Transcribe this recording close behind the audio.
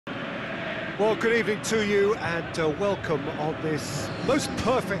Well, good evening to you and welcome on this most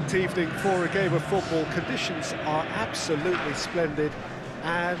perfect evening for a game of football. Conditions are absolutely splendid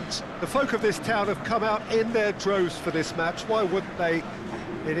and the folk of this town have come out in their droves for this match. Why wouldn't they?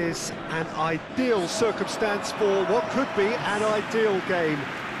 It is an ideal circumstance for what could be an ideal game.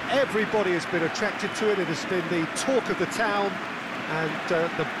 Everybody has been attracted to it. It has been the talk of the town, and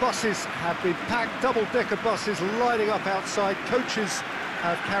the buses have been packed, double-decker buses lining up outside. Coaches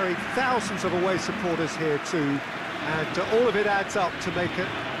have carried thousands of away supporters here too, and all of it adds up to make it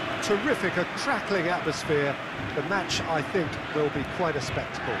terrific, a crackling atmosphere. The match, I think, will be quite a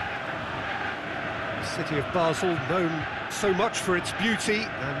spectacle. The city of Basel, known so much for its beauty,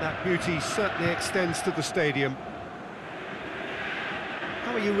 and that beauty certainly extends to the stadium.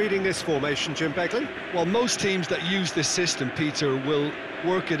 How are you reading this formation, Jim Begley? Well, most teams that use this system, Peter, will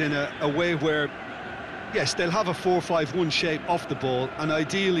work it in a way where, yes, they'll have a 4-5-1 shape off the ball, and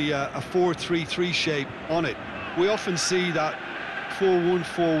ideally a 4-3-3 shape on it. We often see that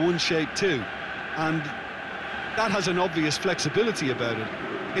 4-1-4-1 shape too, and that has an obvious flexibility about it.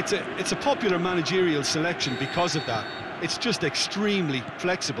 It's a popular managerial selection because of that. It's just extremely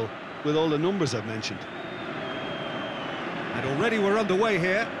flexible with all the numbers I've mentioned. And already we're underway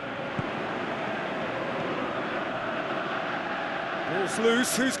here. Ball's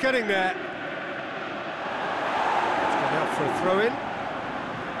loose, who's getting there? It's gone out for a throw-in.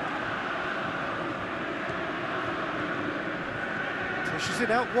 Pushes it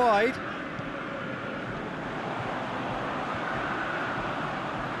out wide.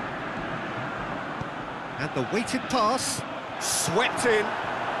 And the weighted pass, swept in.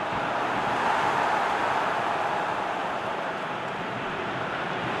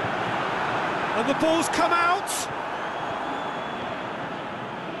 And the ball's come out.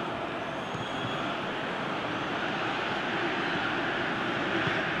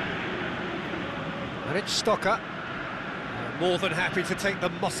 And it's Stocker. More than happy to take the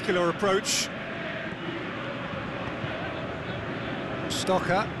muscular approach.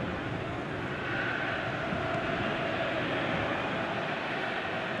 Stocker.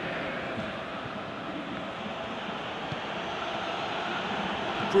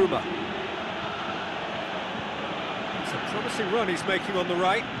 Bruma. It's a promising run he's making on the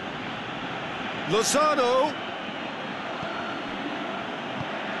right. Lozano.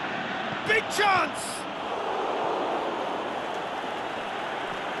 Big chance!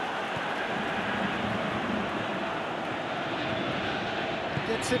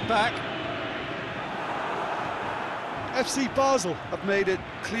 Gets it back. FC Basel have made it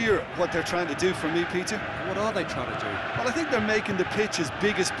clear what they're trying to do for me, Peter. What are they trying to do? Well, I think they're making the pitch as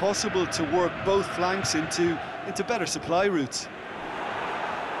big as possible to work both flanks into better supply routes.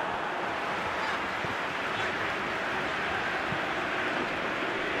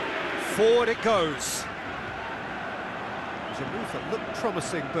 Forward it goes. It was a move that looked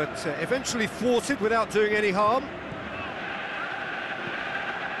promising, but eventually thwarted without doing any harm.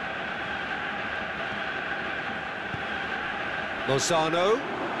 Lozano.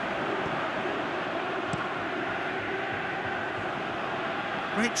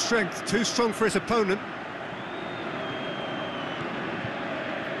 Great strength, too strong for his opponent.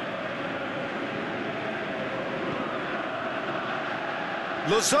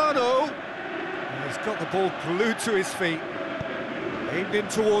 Lozano. He's got the ball glued to his feet. Aimed in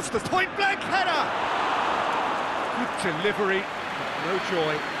towards the point-blank header. Good delivery, but no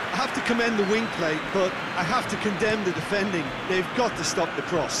joy. I have to commend the wing play, but I have to condemn the defending. They've got to stop the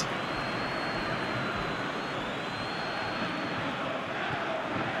cross.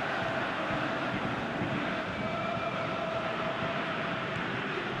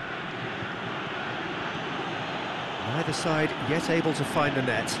 Neither side yet able to find the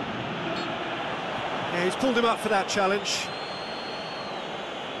net. Yeah, he's pulled him up for that challenge.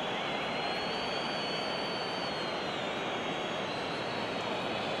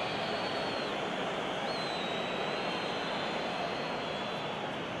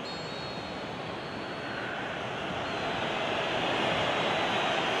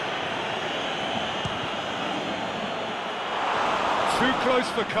 Too close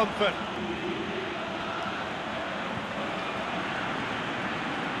for comfort.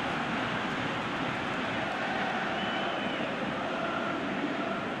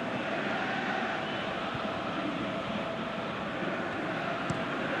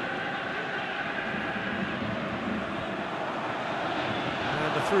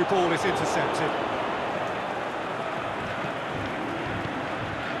 And the through ball is intercepted.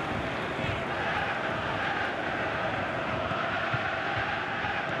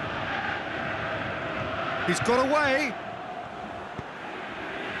 He's got away.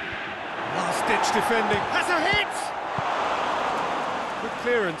 Last last-ditch defending. Has a hit! Good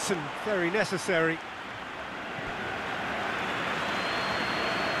clearance and very necessary.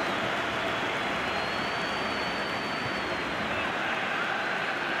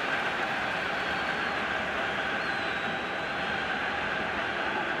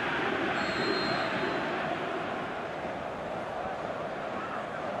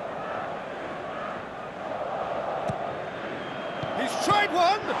 He's tried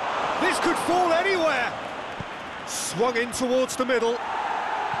one! This could fall anywhere! Swung in towards the middle.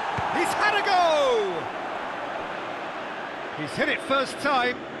 He's had a go! He's hit it first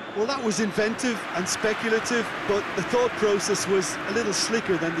time. Well, that was inventive and speculative, but the thought process was a little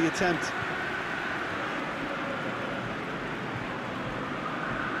slicker than the attempt.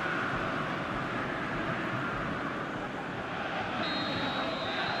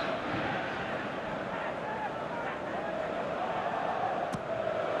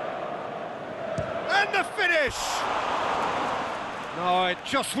 And the finish! No, it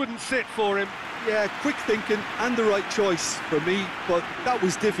just wouldn't sit for him. Yeah, quick thinking and the right choice for me, but that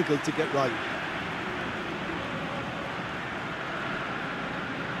was difficult to get right.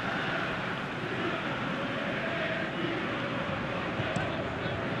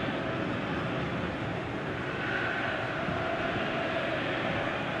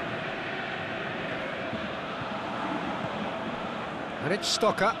 And it's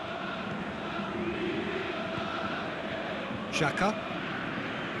Stocker. Xhaka.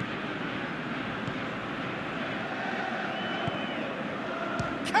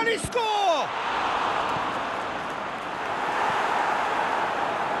 Can he score?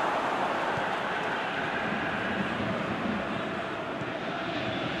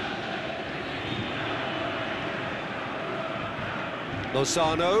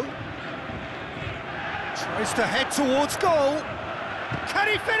 Lozano tries to head towards goal. Can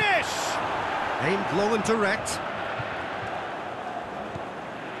he finish? Aimed long and direct.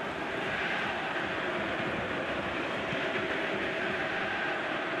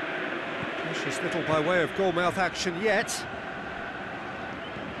 Precious little by way of goalmouth action yet.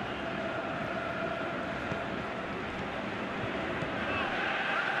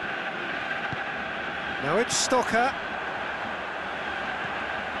 Now it's Stocker.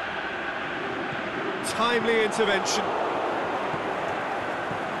 Timely intervention.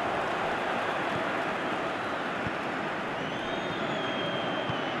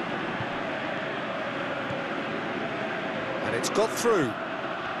 And it's got through.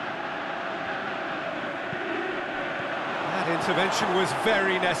 That intervention was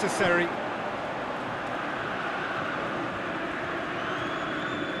very necessary.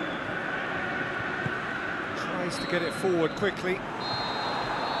 Tries to get it forward quickly.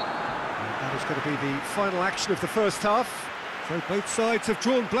 That is going to be the final action of the first half. So both sides have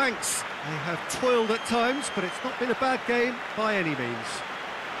drawn blanks. They have toiled at times, but it's not been a bad game by any means.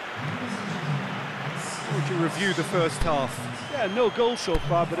 How would you review the first half? Yeah, no goals so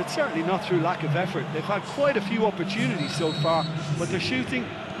far, but it's certainly not through lack of effort. They've had quite a few opportunities so far, but their shooting,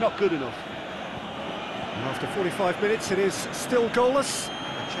 not good enough. After 45 minutes, it is still goalless.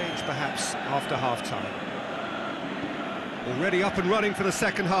 A change perhaps after half-time. Already up and running for the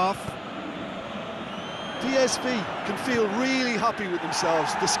second half. PSV can feel really happy with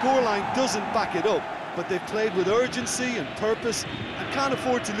themselves. The scoreline doesn't back it up, but they've played with urgency and purpose and can't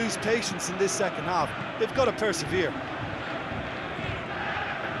afford to lose patience in this second half. They've got to persevere.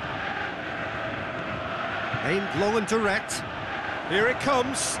 Aimed long and direct. Here it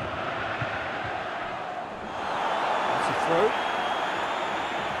comes. That's a throw.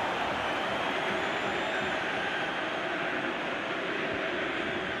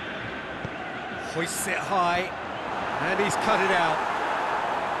 Hoists it high, and he's cut it out.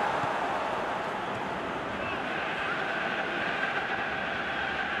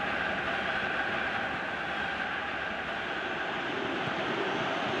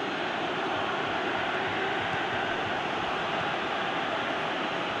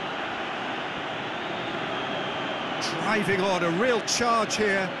 Driving on, a real charge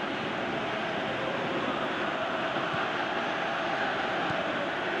here.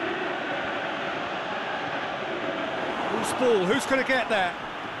 Who's ball? Who's going to get there?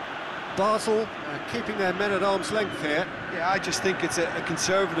 BASEL keeping their men at arm's length here. Yeah, I just think it's a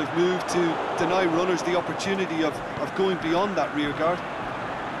conservative move to deny runners the opportunity of going beyond that rear guard.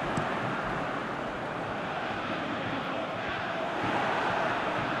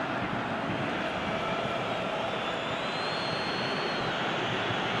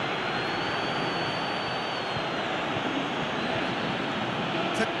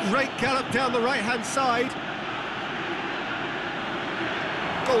 It's a great gallop down the right-hand side.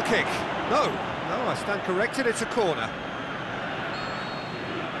 Goal kick. No, I stand corrected, it's a corner.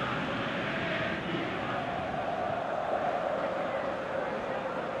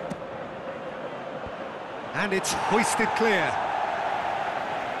 And it's hoisted clear.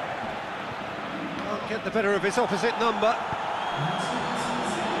 Can't get the better of his opposite number.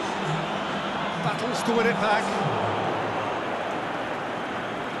 Battles to win it back.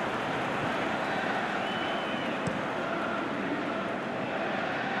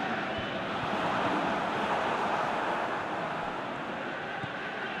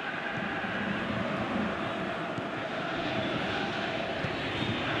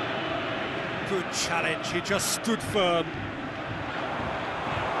 Good challenge, he just stood firm.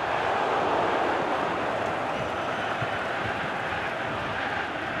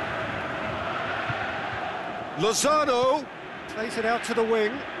 Lozano plays it out to the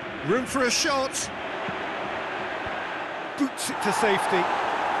wing. Room for a shot. Boots it to safety.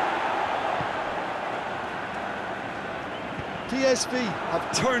 PSV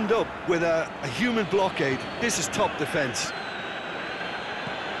have turned up with a human blockade. This is top defence.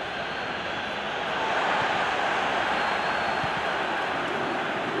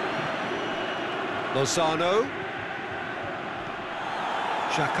 Lozano.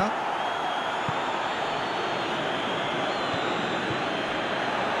 Xhaka.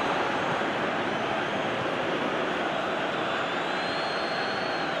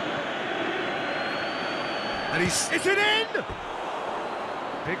 And it's it in!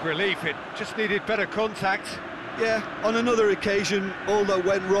 Big relief, it just needed better contact. Yeah, on another occasion, all that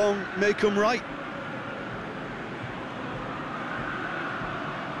went wrong may come right.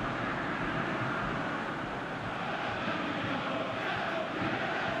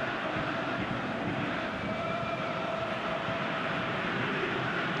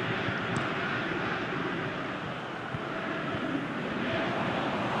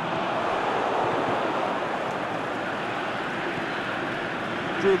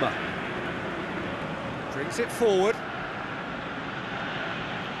 Bruma brings it forward.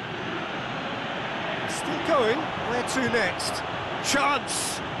 Still going. Where to next?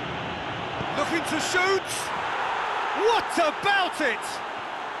 Chance! Looking to shoot! What about it?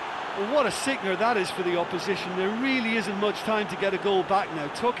 Well, what a sickener that is for the opposition. There really isn't much time to get a goal back now.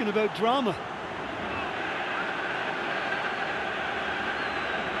 Talking about drama.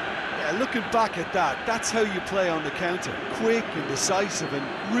 Looking back at that, that's how you play on the counter. Quick and decisive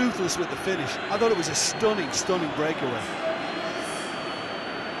and ruthless with the finish. I thought it was a stunning breakaway.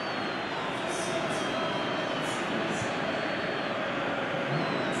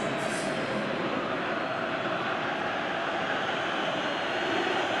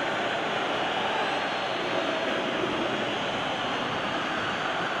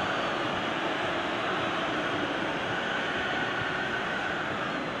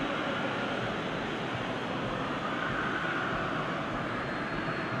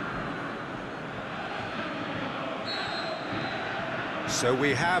 So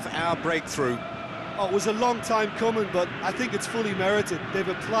we have our breakthrough. Oh, it was a long time coming, but I think it's fully merited. They've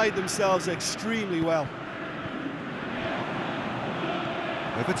applied themselves extremely well.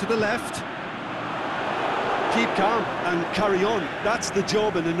 Over to the left. Keep calm and carry on. That's the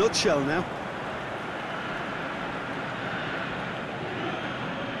job in a nutshell now.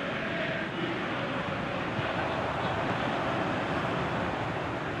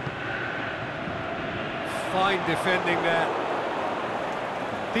 Fine defending there.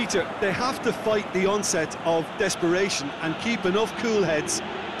 Peter, they have to fight the onset of desperation and keep enough cool heads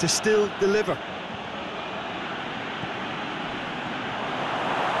to still deliver.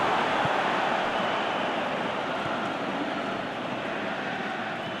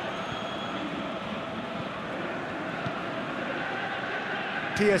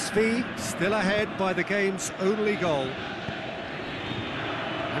 PSV still ahead by the game's only goal.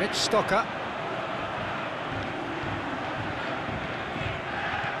 And it's Stocker.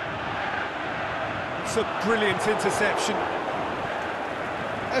 It's a brilliant interception.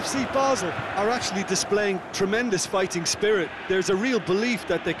 FC Basel are actually displaying tremendous fighting spirit. There's a real belief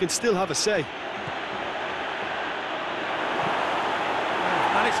that they can still have a say.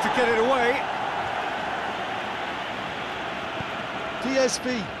 Managed to get it away.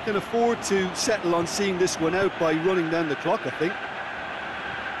 PSV can afford to settle on seeing this one out by running down the clock, I think.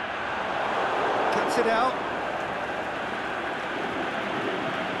 Cuts it out.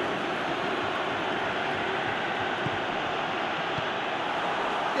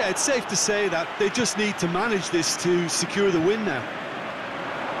 Yeah, it's safe to say that they just need to manage this to secure the win now.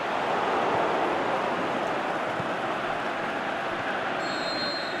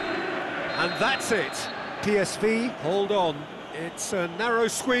 And that's it. PSV hold on. It's a narrow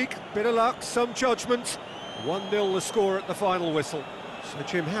squeak, bit of luck, some judgment. 1-0 the score at the final whistle. So,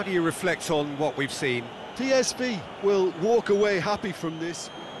 Jim, how do you reflect on what we've seen? PSV will walk away happy from this.